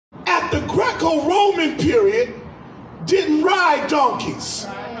the Greco-Roman period didn't ride donkeys.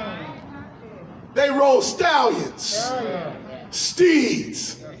 They rode stallions,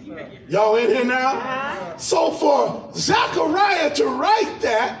 steeds. Y'all in here now? So for Zechariah to write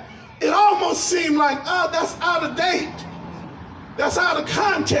that, it almost seemed like, oh, that's out of date. That's out of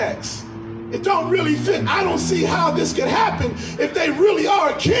context. It don't really fit. I don't see how this could happen. If they really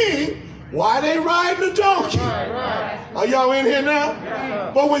are a king, why are they riding a donkey? Are y'all in here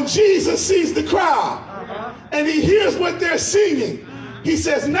now? But when Jesus sees the crowd and he hears what they're singing, he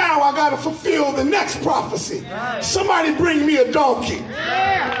says, now I got to fulfill the next prophecy. Somebody bring me a donkey.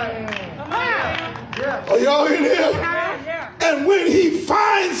 Are y'all in here? And when he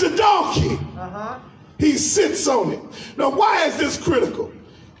finds a donkey, he sits on it. Now, why is this critical?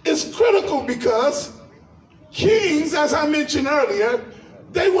 It's critical because kings, as I mentioned earlier,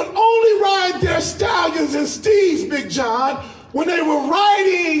 they would only ride their stallions and steeds, Big John, when they were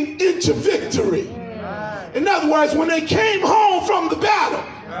riding into victory. In other words, when they came home from the battle,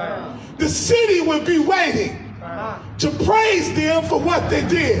 the city would be waiting to praise them for what they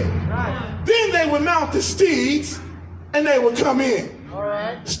did. Then they would mount the steeds and they would come in.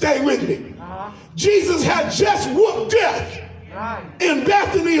 Stay with me. Jesus had just whooped death in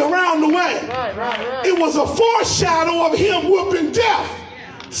Bethany around the way. It was a foreshadow of him whooping death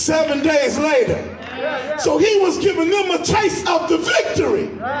 7 days later. So he was giving them a taste of the victory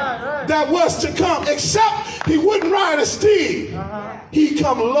that was to come, except he wouldn't ride a steed. He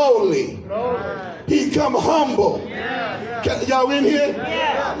come lowly. He come humble. Y'all in here?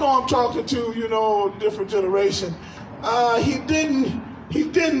 I know I'm talking to, a different generation. He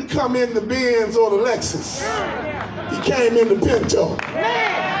didn't come in the Benz or the Lexus. He came in the Pinto.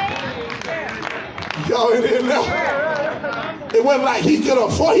 Y'all in here now? It wasn't like he could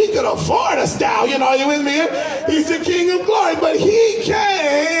afford a stallion. Are you with me? He's the King of glory, but he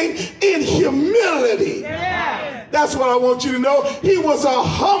came in humility. That's what I want you to know. He was a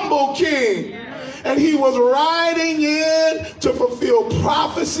humble king, and he was riding in to fulfill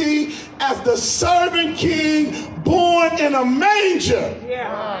prophecy as the servant king born in a manger,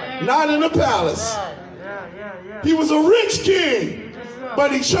 not in a palace. He was a rich king,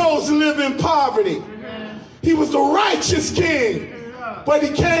 but he chose to live in poverty. He was the righteous king, but he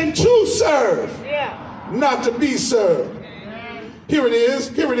came to serve, not to be served. Here it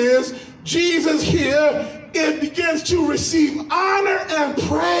is. Jesus here, it begins to receive honor and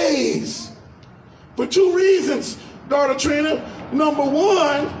praise for two reasons, daughter Trina. Number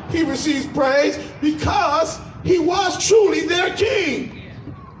one, he receives praise because he was truly their king.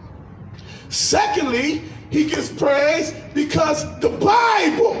 Secondly, he gets praise because the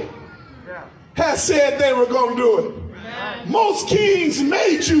Bible has said they were going to do it. Most kings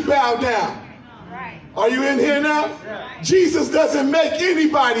made you bow down. Are you in here now? Jesus doesn't make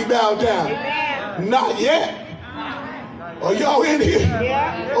anybody bow down. Not yet. Are y'all in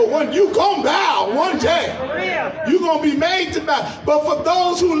here? Oh, you gonna bow one day. You're gonna be made to bow. But for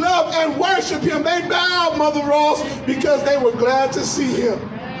those who love and worship him, they bow, Mother Ross, because they were glad to see him.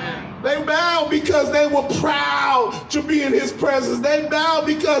 They bowed because they were proud to be in his presence. They bowed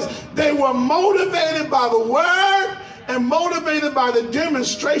because they were motivated by the word and motivated by the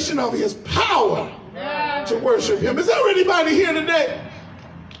demonstration of his power to worship him. Is there anybody here today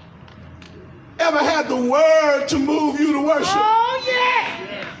ever had the word to move you to worship? Oh,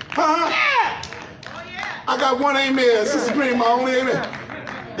 yeah. Huh? Yeah. Oh, yeah. I got one amen. Sister Green, my only amen.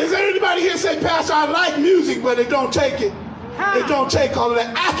 Is there anybody here say, Pastor, I like music, but it don't take it. It don't take all of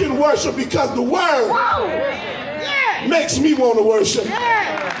that. I can worship because the word makes me want to worship.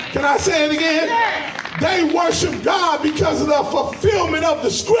 Can I say it again? They worship God because of the fulfillment of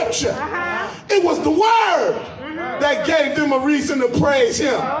the scripture. It was the word that gave them a reason to praise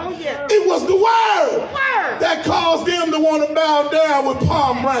him. It was the word that caused them to want to bow down with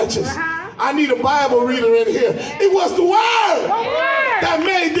palm branches. I need a Bible reader in here. It was the word that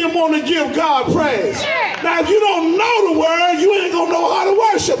made them want to give God praise. Now, if you don't know the word, you ain't going to know how to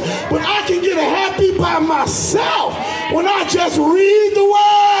worship. But I can get happy by myself when I just read the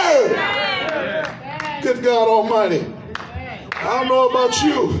word. Good God Almighty. I don't know about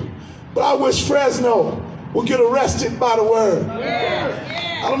you, but I wish Fresno would get arrested by the word.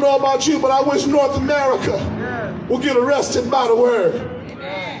 I don't know about you, but I wish North America would get arrested by the word.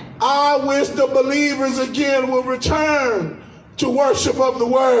 I wish the believers again will return to worship of the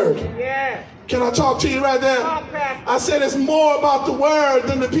word. Can I talk to you right there? I said it's more about the word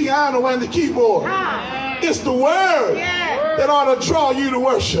than the piano and the keyboard. It's the word that ought to draw you to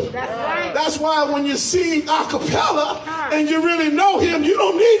worship. That's why when you sing a cappella and you really know him, you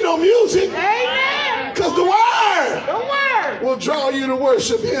don't need no music. Because the word will draw you to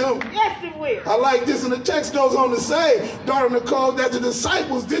worship him. Yes, it will. I like this, and the text goes on to say, daughter Nicole, that the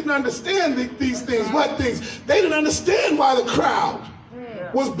disciples didn't understand these things. What things? They didn't understand why the crowd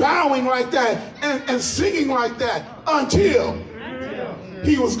was bowing like that and singing like that until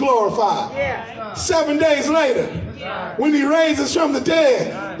he was glorified. Yeah. 7 days later, when he raises from the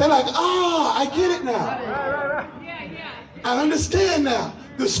dead, they're like, I get it now. I understand now.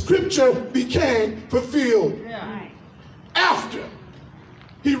 The scripture became fulfilled after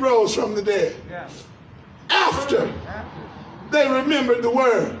he rose from the dead. After they remembered the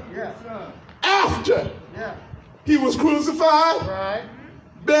word. After he was crucified,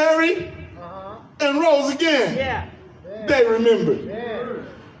 buried, and rose again. They remembered.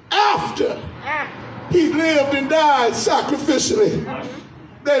 After he lived and died sacrificially,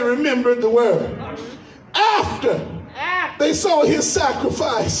 they remembered the word. After they saw his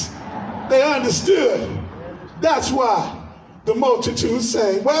sacrifice, they understood. That's why the multitude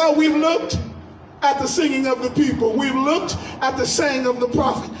sang. Well, we've looked at the singing of the people. We've looked at the saying of the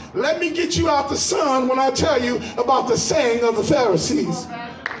prophet. Let me get you out the sun when I tell you about the saying of the Pharisees.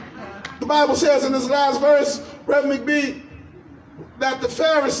 The Bible says in this last verse, Reverend McBee, that the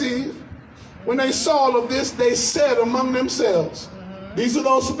Pharisees, when they saw all of this, they said among themselves, these are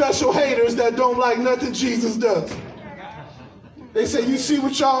those special haters that don't like nothing Jesus does. They say, you see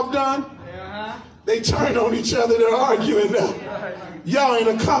what y'all have done? They turn on each other, they're arguing now. Y'all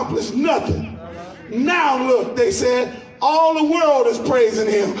ain't accomplished nothing. Now look, they said, all the world is praising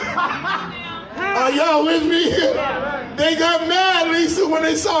him. Are y'all with me here? They got mad, Lisa, when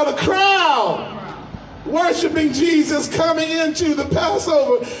they saw the crowd worshiping Jesus coming into the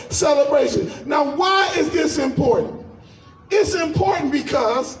Passover celebration. Now, why is this important? It's important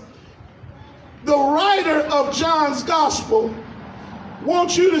because the writer of John's gospel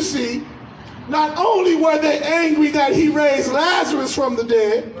wants you to see not only were they angry that he raised Lazarus from the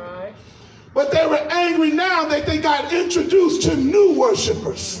dead, but they were angry now that they got introduced to new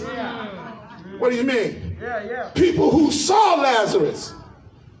worshipers. What do you mean? People who saw Lazarus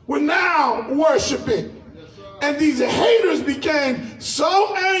were now worshiping. And these haters became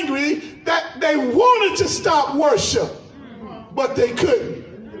so angry that they wanted to stop worship, but they couldn't.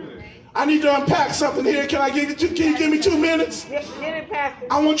 I need to unpack something here. Can you give me 2 minutes?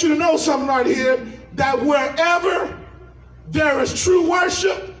 I want you to know something right here, that wherever there is true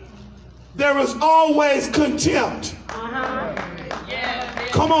worship, there is always contempt.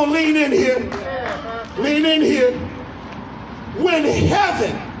 Come on, lean in here. Lean in here. When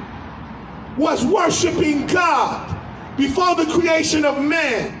heaven was worshiping God before the creation of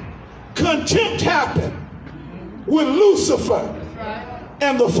man, contempt happened with Lucifer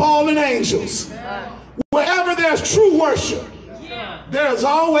and the fallen angels. Wherever there's true worship, there's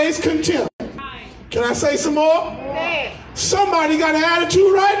always contempt. Can I say some more? Somebody got an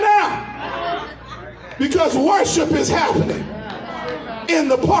attitude right now because worship is happening in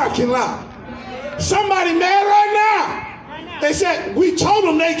the parking lot. Somebody mad right now. They said, we told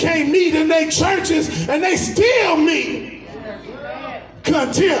them they can't meet in their churches and they still meet.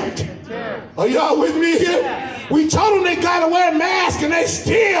 Contempt. Are y'all with me here? We told them they got to wear masks and they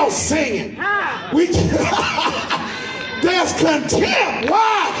still singing. There's contempt.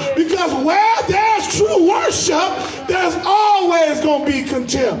 Why? Because where there's true worship, there's always going to be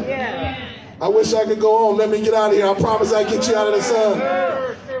contempt. I wish I could go on. Let me get out of here. I promise I'll get you out of the sun.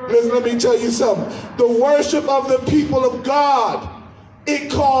 Listen, let me tell you something. The worship of the people of God, it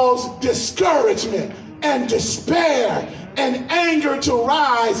caused discouragement and despair and anger to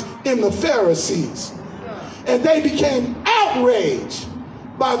rise in the Pharisees. And they became outraged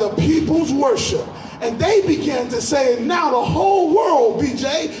by the people's worship. And they began to say, now the whole world,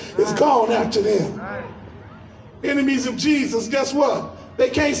 BJ, is gone after them. Enemies of Jesus, guess what? They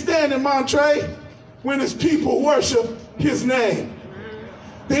can't stand in Monterey when his people worship his name.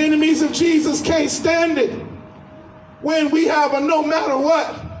 The enemies of Jesus can't stand it when we have a no matter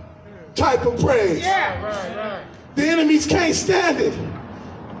what type of praise. The enemies can't stand it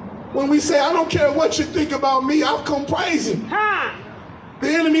when we say, I don't care what you think about me, I'll come praise him. The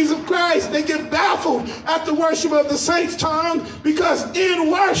enemies of Christ, they get baffled at the worship of the saints' tongue because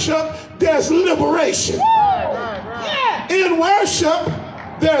in worship, there's liberation. In worship,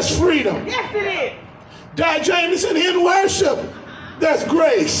 there's freedom. Yes, it is. Dad Jameson, in worship, there's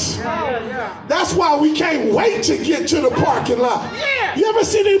grace. That's why we can't wait to get to the parking lot. You ever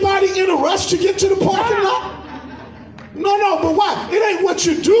seen anybody in a rush to get to the parking lot? No, but why? It ain't what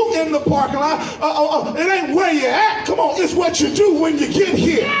you do in the parking lot. It ain't where you're at. Come on, it's what you do when you get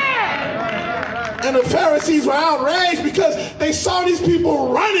here. And the Pharisees were outraged because they saw these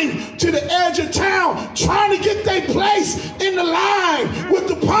people running to the edge of town, trying to get their place in the line with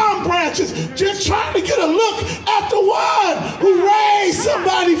the palm branches, just trying to get a look at the one who raised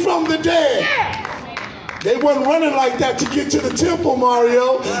somebody from the dead. They weren't running like that to get to the temple,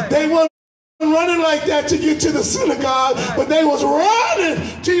 Mario. They weren't running like that to get to the synagogue, but they was running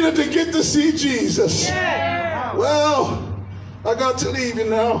to get to see Jesus. Well, I got to leave you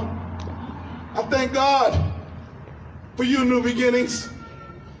now. I thank God for you, New Beginnings.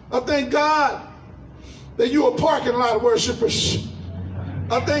 I thank God that you are parking lot worshipers.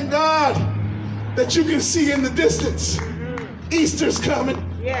 I thank God that you can see in the distance Easter's coming.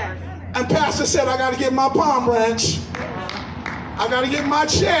 And Pastor said, I got to get my palm branch. I got to get my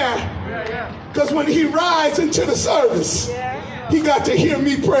chair. Because when he rides into the service, he got to hear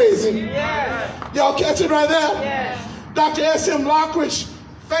me praise him. Y'all catch it right there? Dr. S.M. Lockridge's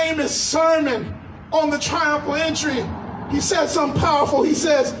famous sermon on the triumphal entry, he said something powerful. He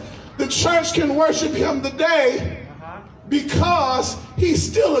says, the church can worship him today because he's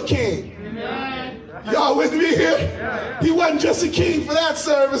still a king. Y'all with me here? He wasn't just a king for that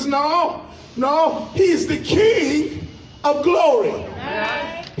service, no. No, he's the king of glory.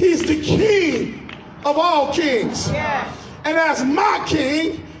 He's the king of all kings. And as my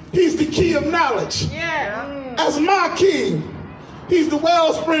king, he's the key of knowledge. As my king, he's the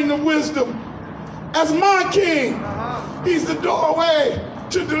wellspring of wisdom. As my king, he's the doorway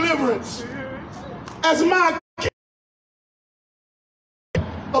to deliverance. As my king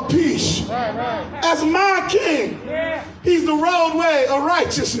of peace. As my king, he's the roadway of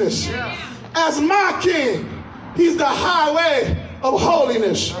righteousness. As my king, he's the highway of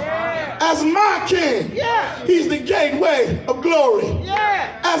holiness. As my king, he's the gateway of glory.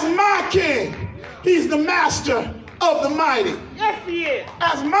 As my king, he's the master of the mighty.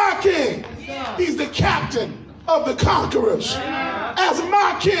 As my king, he's the captain of the conquerors. As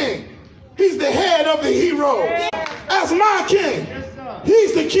my king, he's the head of the heroes. As my king,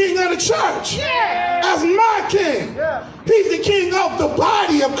 he's the king of the church. As my king, he's the king of the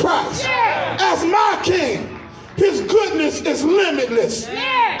body of Christ. As my king, his goodness is limitless.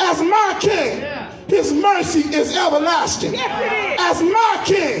 As my king, his mercy is everlasting. As my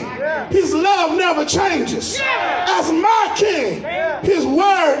king, his love never changes. As my king, his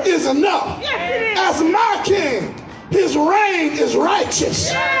word is enough. As my king, his reign is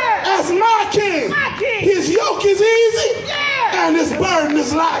righteous. As my king, his yoke is easy and his burden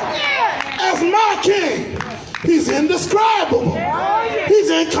is light. As my king, he's indescribable. He's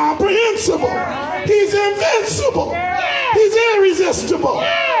incomprehensible. He's invincible. He's irresistible.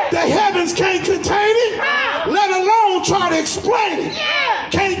 The heavens can't contain him, let alone try to explain it.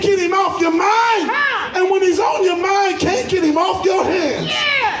 Can't get him off your mind. And when he's on your mind, can't get him off your hands.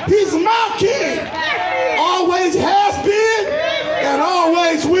 He's my king. Always has been and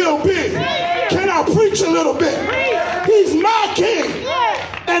always will be. Can I preach a little bit? He's my king.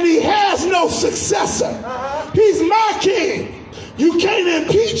 And he has no successor. He's my king. You can't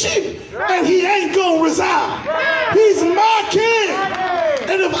impeach him, and he ain't gonna resign. He's my king.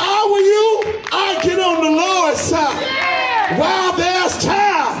 And if I were you, I'd get on the Lord's side. While there's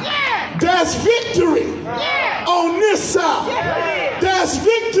time, there's victory on this side. There's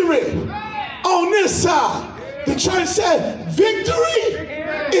victory on this side. The church said, victory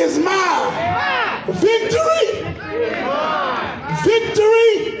is mine.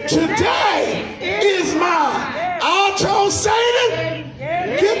 Victory today is mine. I told Satan,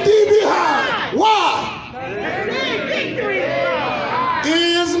 get thee behind. Why? Victory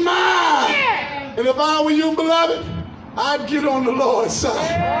is mine. And if I were you, beloved, I'd get on the Lord's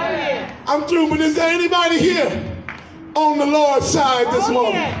side. I'm through, but is there anybody here on the Lord's side this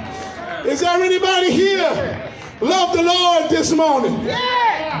morning? Is there anybody here love the Lord this morning?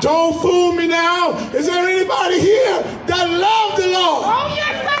 Don't fool me now. Is there anybody here that love the Lord?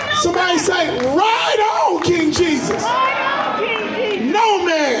 Somebody say, right on, King Jesus. No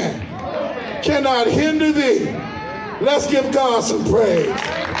man cannot hinder thee. Let's give God some praise.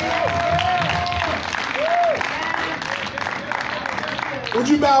 Would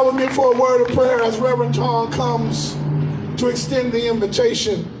you bow with me for a word of prayer as Reverend Tom comes to extend the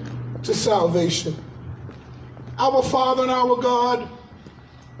invitation to salvation? Our Father and our God,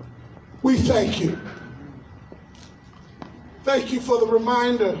 we thank you. Thank you for the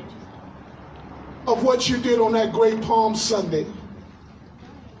reminder of what you did on that great Palm Sunday.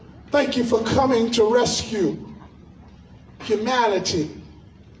 Thank you for coming to rescue humanity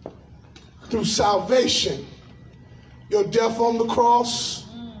through salvation. Your death on the cross,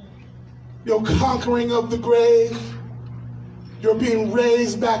 your conquering of the grave, your being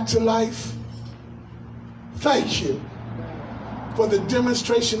raised back to life, Thank you for the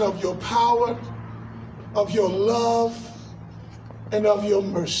demonstration of your power, of your love, and of your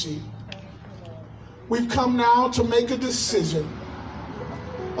mercy. We've come now to make a decision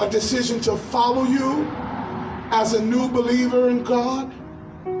to follow you as a new believer in God,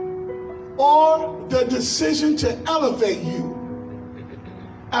 or the decision to elevate you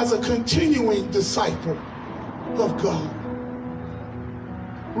as a continuing disciple of God.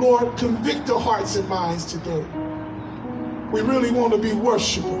 Lord, convict our hearts and minds today. We really want to be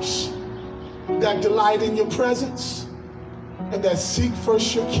worshipers that delight in your presence and that seek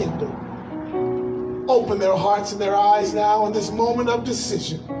first your kingdom. Open their hearts and their eyes now in this moment of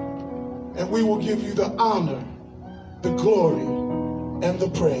decision, and we will give you the honor, the glory, and the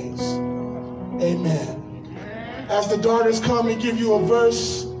praise. Amen. As the daughters come and give you a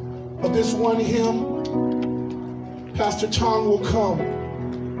verse of this one hymn, Pastor Tong will come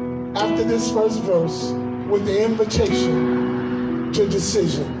after this first verse with the invitation to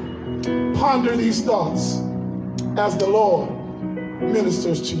decision. Ponder these thoughts as the Lord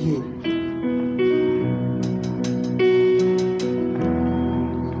ministers to you.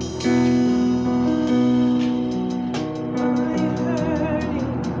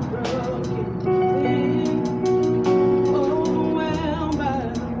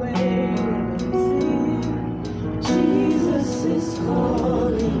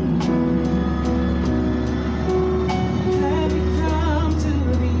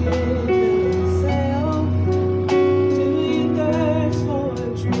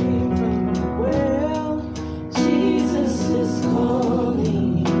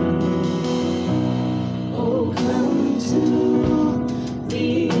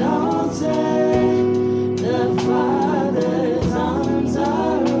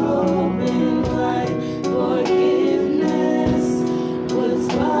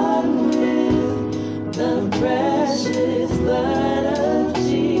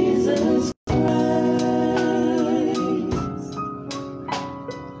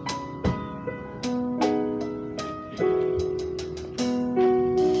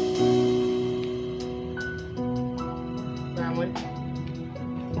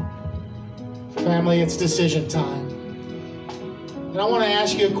 Family, it's decision time. And I want to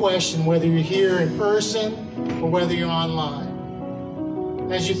ask you a question, whether you're here in person or whether you're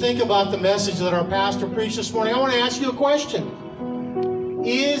online. As you think about the message that our pastor preached this morning, I want to ask you a question.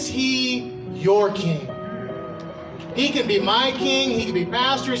 Is he your king? He can be my king, he can be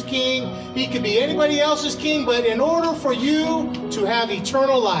pastor's king, he could be anybody else's king, but in order for you to have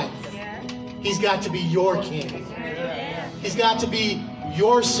eternal life, he's got to be your king. He's got to be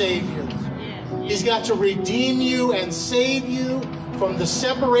your Savior. He's got to redeem you and save you from the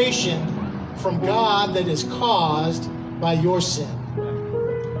separation from God that is caused by your sin.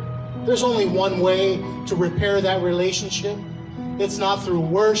 There's only one way to repair that relationship. It's not through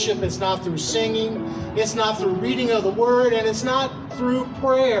worship, it's not through singing, it's not through reading of the Word, and it's not through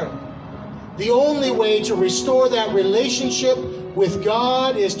prayer. The only way to restore that relationship with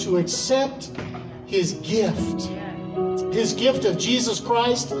God is to accept His gift of Jesus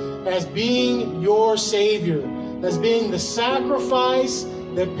Christ as being your Savior, as being the sacrifice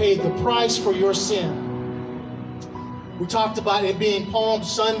that paid the price for your sin. We talked about it being Palm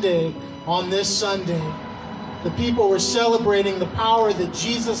Sunday on this Sunday. The people were celebrating the power that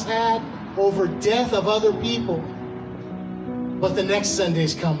Jesus had over death of other people. But the next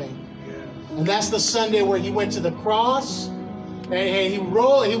Sunday's coming. And that's the Sunday where he went to the cross. And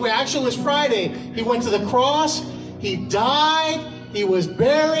actually it was Friday. He went to the cross, he died, he was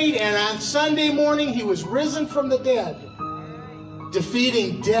buried, and on Sunday morning he was risen from the dead,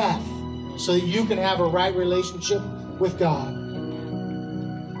 defeating death so that you can have a right relationship with God.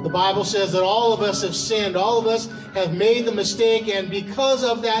 The Bible says that all of us have sinned. All of us have made the mistake, and because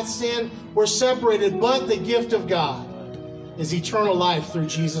of that sin, we're separated. But the gift of God is eternal life through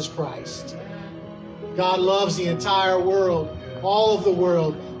Jesus Christ. God loves the entire world, all of the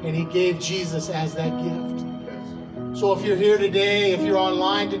world, and He gave Jesus as that gift. So if you're here today, if you're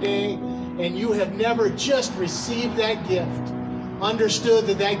online today, and you have never just received that gift, understood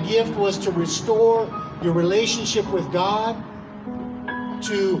that that gift was to restore your relationship with God,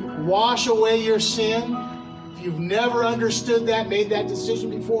 to wash away your sin. If you've never understood that, made that decision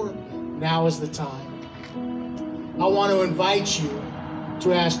before, now is the time. I want to invite you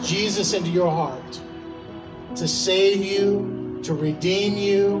to ask Jesus into your heart to save you, to redeem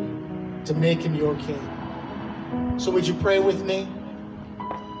you, to make Him your King. So would you pray with me?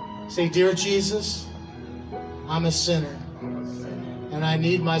 Say, Dear Jesus, I'm a sinner and I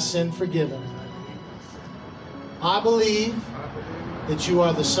need my sin forgiven. I believe that you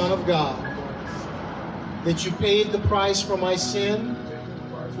are the Son of God that you paid the price for my sin.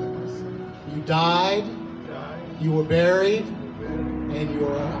 You died, you were buried, and you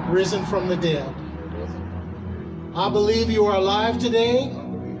are risen from the dead. I believe you are alive today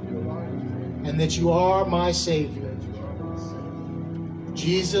and that you are my Savior.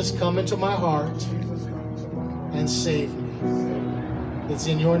 Jesus, come into my heart and save me. It's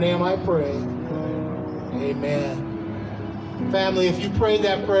in your name I pray. Amen. Family, if you prayed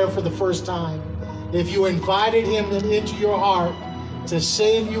that prayer for the first time, if you invited him into your heart to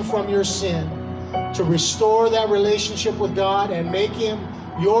save you from your sin, to restore that relationship with God and make him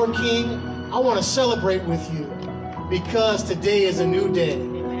your king, I want to celebrate with you because today is a new day.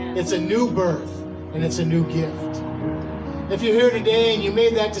 It's a new birth and it's a new gift. If you're here today and you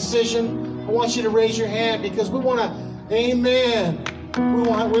made that decision, I want you to raise your hand because we want to, amen. We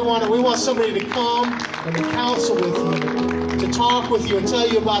want somebody to come and to counsel with you, to talk with you and tell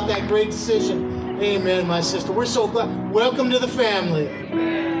you about that great decision. Amen, my sister. We're so glad. Welcome to the family.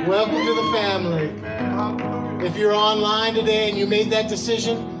 Welcome to the family. If you're online today and you made that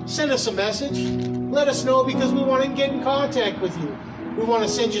decision, send us a message. Let us know because we want to get in contact with you. We want to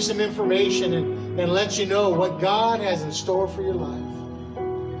send you some information and let you know what God has in store for your life.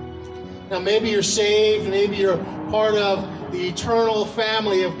 Now, maybe you're saved. Maybe you're part of the eternal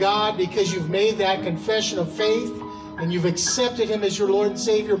family of God because you've made that confession of faith and you've accepted him as your Lord and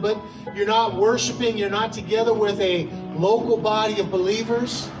Savior, but you're not worshiping, you're not together with a local body of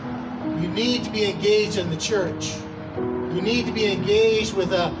believers. You need to be engaged in the church. You need to be engaged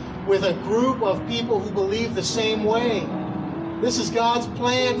with a group of people who believe the same way. This is God's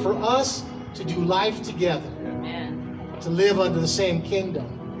plan for us to do life together. Amen. To live under the same kingdom.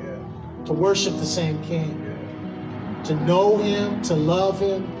 To worship the same King. To know him, to love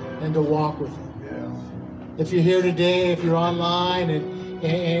him, and to walk with him. If you're here today, if you're online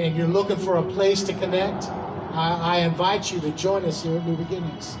and you're looking for a place to connect, I invite you to join us here at New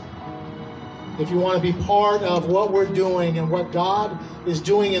Beginnings. If you want to be part of what we're doing and what God is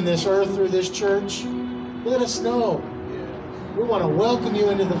doing in this earth through this church, let us know. We want to welcome you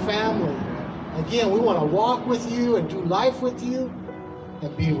into the family. Again, we want to walk with you and do life with you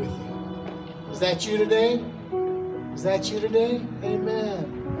and be with you. Is that you today? Is that you today?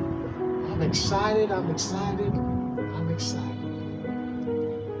 Amen. I'm excited, I'm excited, I'm excited.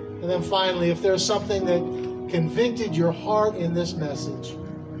 And then finally, if there's something that convicted your heart in this message,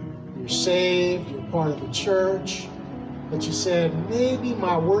 you're saved, you're part of a church, but you said, maybe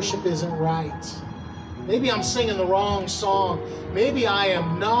my worship isn't right. Maybe I'm singing the wrong song. Maybe I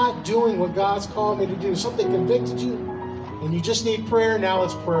am not doing what God's called me to do. Something convicted you, and you just need prayer. Now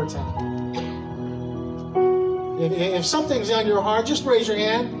it's prayer time. If something's on your heart, just raise your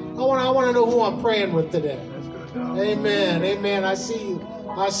hand. I want to know who I'm praying with today. Amen. Amen. I see you.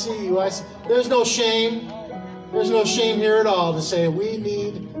 I see you. There's no shame. There's no shame here at all to say we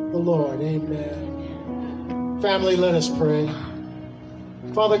need the Lord. Amen. Family, let us pray.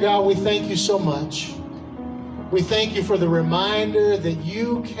 Father God, we thank you so much. We thank you for the reminder that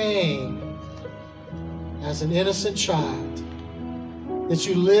you came as an innocent child, that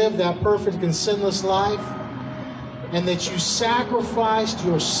you lived that perfect and sinless life, and that you sacrificed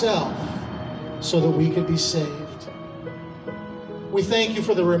yourself so that we could be saved. We thank you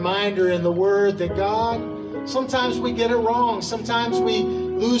for the reminder in the Word that God, sometimes we get it wrong. Sometimes we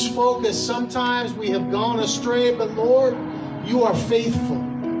lose focus. Sometimes we have gone astray. But Lord, you are faithful.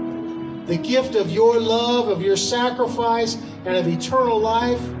 The gift of your love, of your sacrifice, and of eternal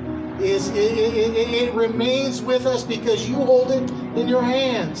life, it remains with us because you hold it in your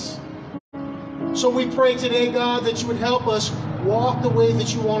hands. So we pray today, God, that you would help us walk the way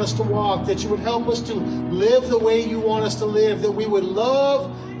that you want us to walk, that you would help us to live the way you want us to live, that we would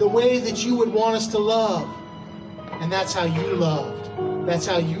love the way that you would want us to love. And that's how you loved, that's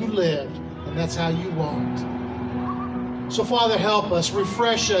how you lived, and that's how you walked. So Father, help us,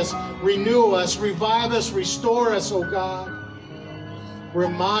 refresh us, renew us, revive us, restore us, oh God.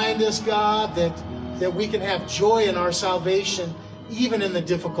 Remind us, God, that we can have joy in our salvation, even in the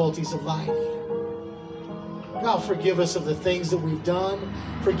difficulties of life. God, forgive us of the things that we've done.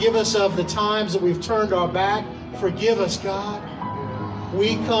 Forgive us of the times that we've turned our back. Forgive us, God.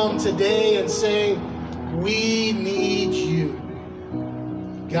 We come today and say, we need you.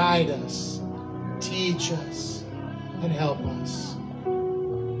 Guide us, teach us, and help us.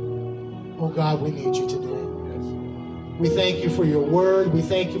 Oh God, we need you today. We thank you for your word. We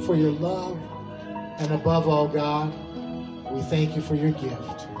thank you for your love. And above all, God, we thank you for your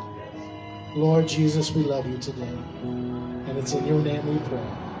gift. Lord Jesus, we love you today. And it's in your name we pray.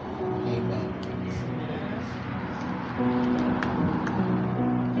 Amen.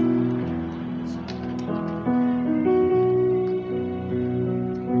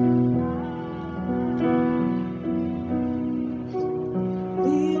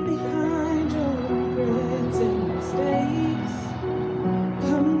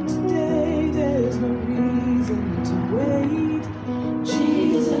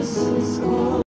 is calling.